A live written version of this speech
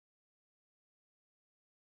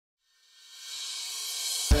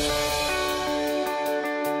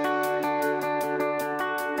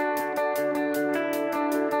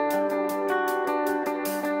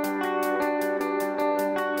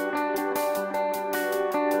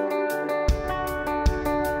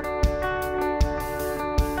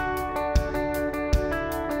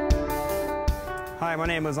my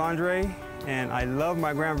name is Andre, and I love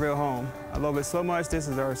my Granville home. I love it so much. This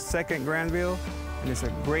is our second Granville, and it's a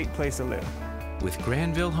great place to live. With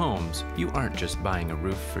Granville Homes, you aren't just buying a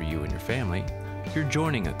roof for you and your family. You're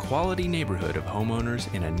joining a quality neighborhood of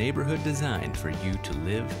homeowners in a neighborhood designed for you to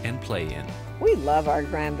live and play in. We love our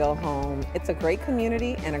Granville home. It's a great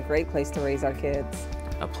community and a great place to raise our kids.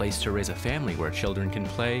 A place to raise a family where children can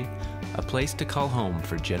play, a place to call home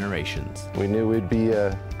for generations. We knew we'd be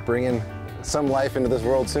bringing some life into this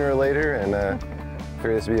world sooner or later, and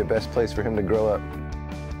figured this would be the best place for him to grow up.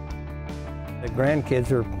 The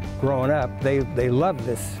grandkids are growing up. They love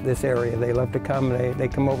this area. They love to come. They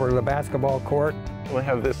come over to the basketball court. We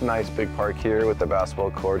have this nice big park here with the basketball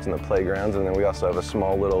courts and the playgrounds, and then we also have a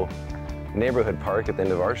small little neighborhood park at the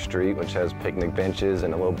end of our street, which has picnic benches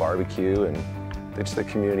and a little barbecue, and it's the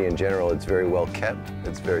community in general. It's very well kept.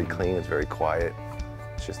 It's very clean. It's very quiet.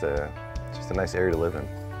 It's just a nice area to live in.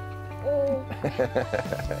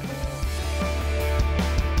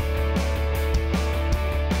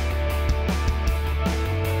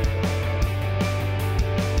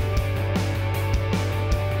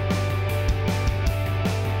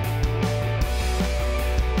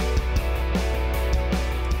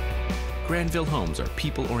 Granville Homes are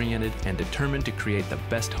people-oriented and determined to create the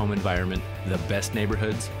best home environment, the best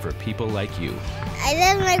neighborhoods for people like you. I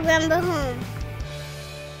love my Granville home.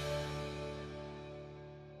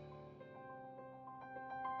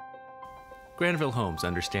 Granville Homes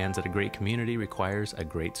understands that a great community requires a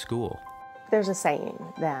great school. There's a saying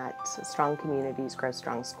that strong communities grow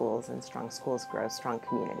strong schools and strong schools grow strong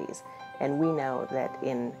communities. And we know that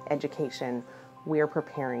in education, we're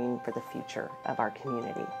preparing for the future of our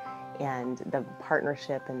community. And the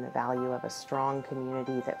partnership and the value of a strong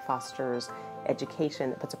community that fosters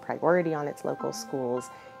education, that puts a priority on its local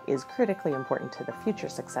schools, is critically important to the future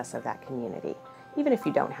success of that community. Even if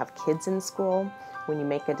you don't have kids in school, when you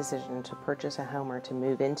make a decision to purchase a home or to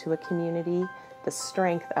move into a community, the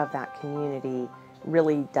strength of that community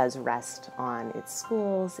really does rest on its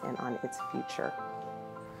schools and on its future.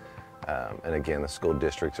 And again, the school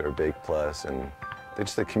districts are a big plus, and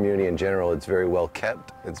just the community in general. It's very well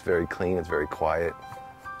kept. It's very clean. It's very quiet.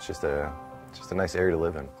 It's just a nice area to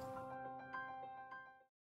live in.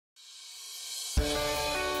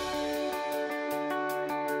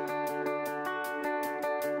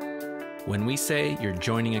 When we say you're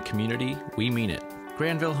joining a community, we mean it.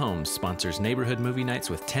 Granville Homes sponsors neighborhood movie nights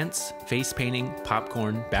with tents, face painting,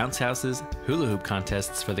 popcorn, bounce houses, hula hoop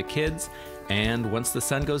contests for the kids, and once the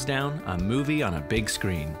sun goes down, a movie on a big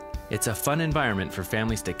screen. It's a fun environment for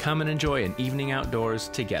families to come and enjoy an evening outdoors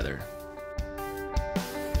together.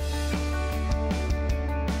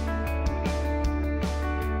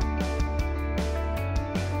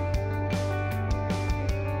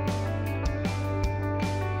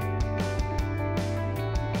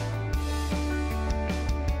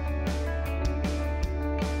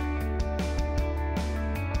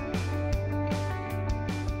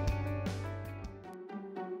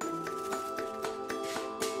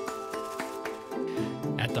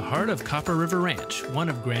 At the heart of CopperRiver Ranch, one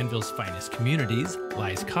of Granville's finest communities,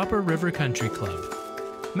 lies CopperRiver Country Club.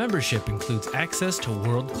 Membership includes access to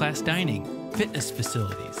world-class dining, fitness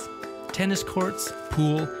facilities, tennis courts,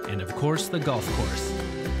 pool, and of course the golf course.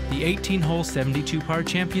 The 18-hole 72-par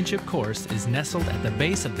championship course is nestled at the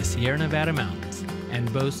base of the Sierra Nevada mountains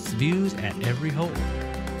and boasts views at every hole.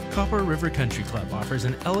 CopperRiver Country Club offers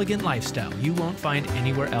an elegant lifestyle you won't find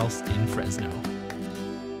anywhere else in Fresno.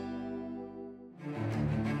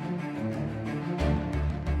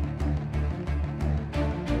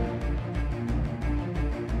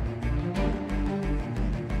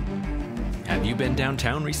 Have you been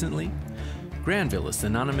downtown recently? Granville is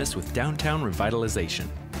synonymous with downtown revitalization,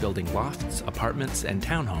 building lofts, apartments, and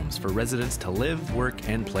townhomes for residents to live, work,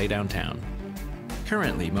 and play downtown.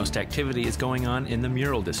 Currently, most activity is going on in the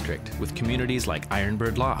Mural District, with communities like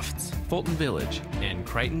Ironbird Lofts, Fulton Village, and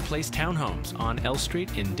Crichton Place Townhomes on L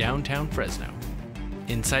Street in downtown Fresno.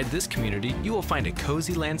 Inside this community, you will find a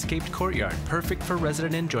cozy landscaped courtyard perfect for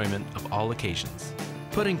resident enjoyment of all occasions.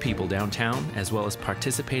 Putting people downtown, as well as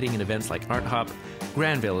participating in events like Art Hop,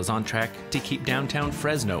 Granville is on track to keep downtown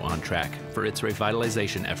Fresno on track for its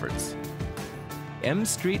revitalization efforts. M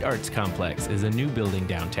Street Arts Complex is a new building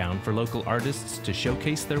downtown for local artists to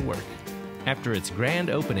showcase their work. After its grand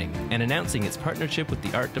opening and announcing its partnership with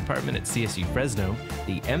the art department at CSU Fresno,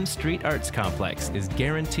 the M Street Arts Complex is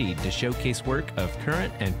guaranteed to showcase work of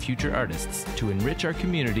current and future artists to enrich our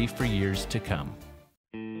community for years to come.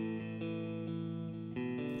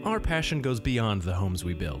 Our passion goes beyond the homes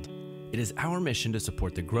we build. It is our mission to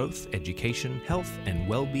support the growth, education, health, and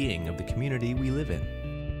well-being of the community we live in.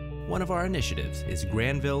 One of our initiatives is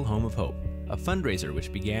Granville Home of Hope, a fundraiser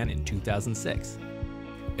which began in 2006.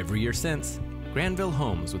 Every year since, Granville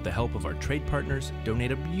Homes, with the help of our trade partners,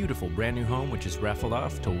 donate a beautiful brand new home which is raffled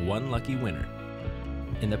off to one lucky winner.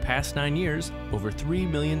 In the past 9 years, over $3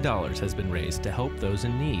 million has been raised to help those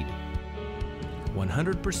in need.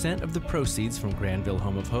 100% of the proceeds from Granville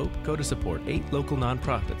Home of Hope go to support 8 local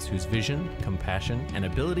nonprofits whose vision, compassion, and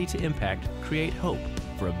ability to impact create hope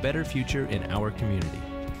for a better future in our community.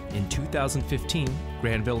 In 2015,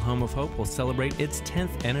 Granville Home of Hope will celebrate its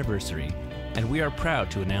 10th anniversary, and we are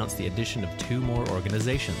proud to announce the addition of 2 more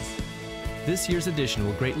organizations. This year's addition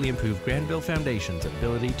will greatly improve Granville Foundation's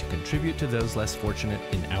ability to contribute to those less fortunate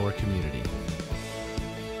in our community.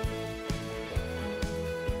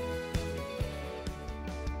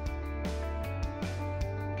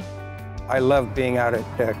 I love being out at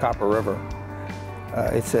CopperRiver.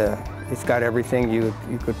 It's got everything you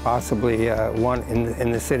could possibly want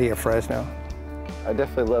in the city of Fresno. I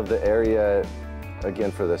definitely love the area,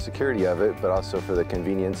 again, for the security of it, but also for the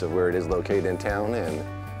convenience of where it is located in town.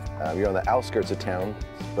 And you're on the outskirts of town,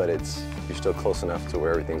 but you're still close enough to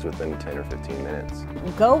where everything's within 10 or 15 minutes.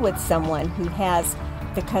 Go with someone who has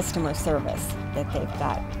the customer service that they've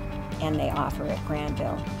got and they offer at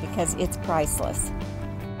Granville, because it's priceless.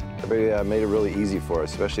 Everybody made it really easy for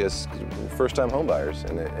us, especially as first-time home buyers,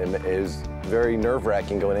 and it is very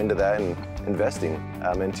nerve-wracking going into that and investing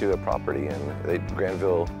into a property. And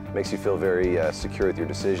Granville makes you feel very secure with your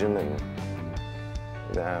decision, and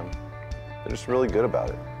they're just really good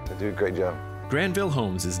about it. They do a great job. Granville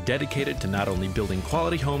Homes is dedicated to not only building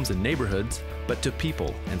quality homes in neighborhoods, but to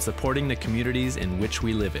people and supporting the communities in which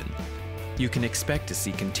we live in. You can expect to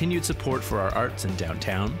see continued support for our arts in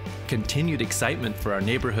downtown, continued excitement for our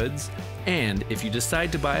neighborhoods, and if you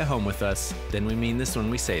decide to buy a home with us, then we mean this when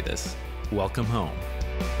we say this: welcome home.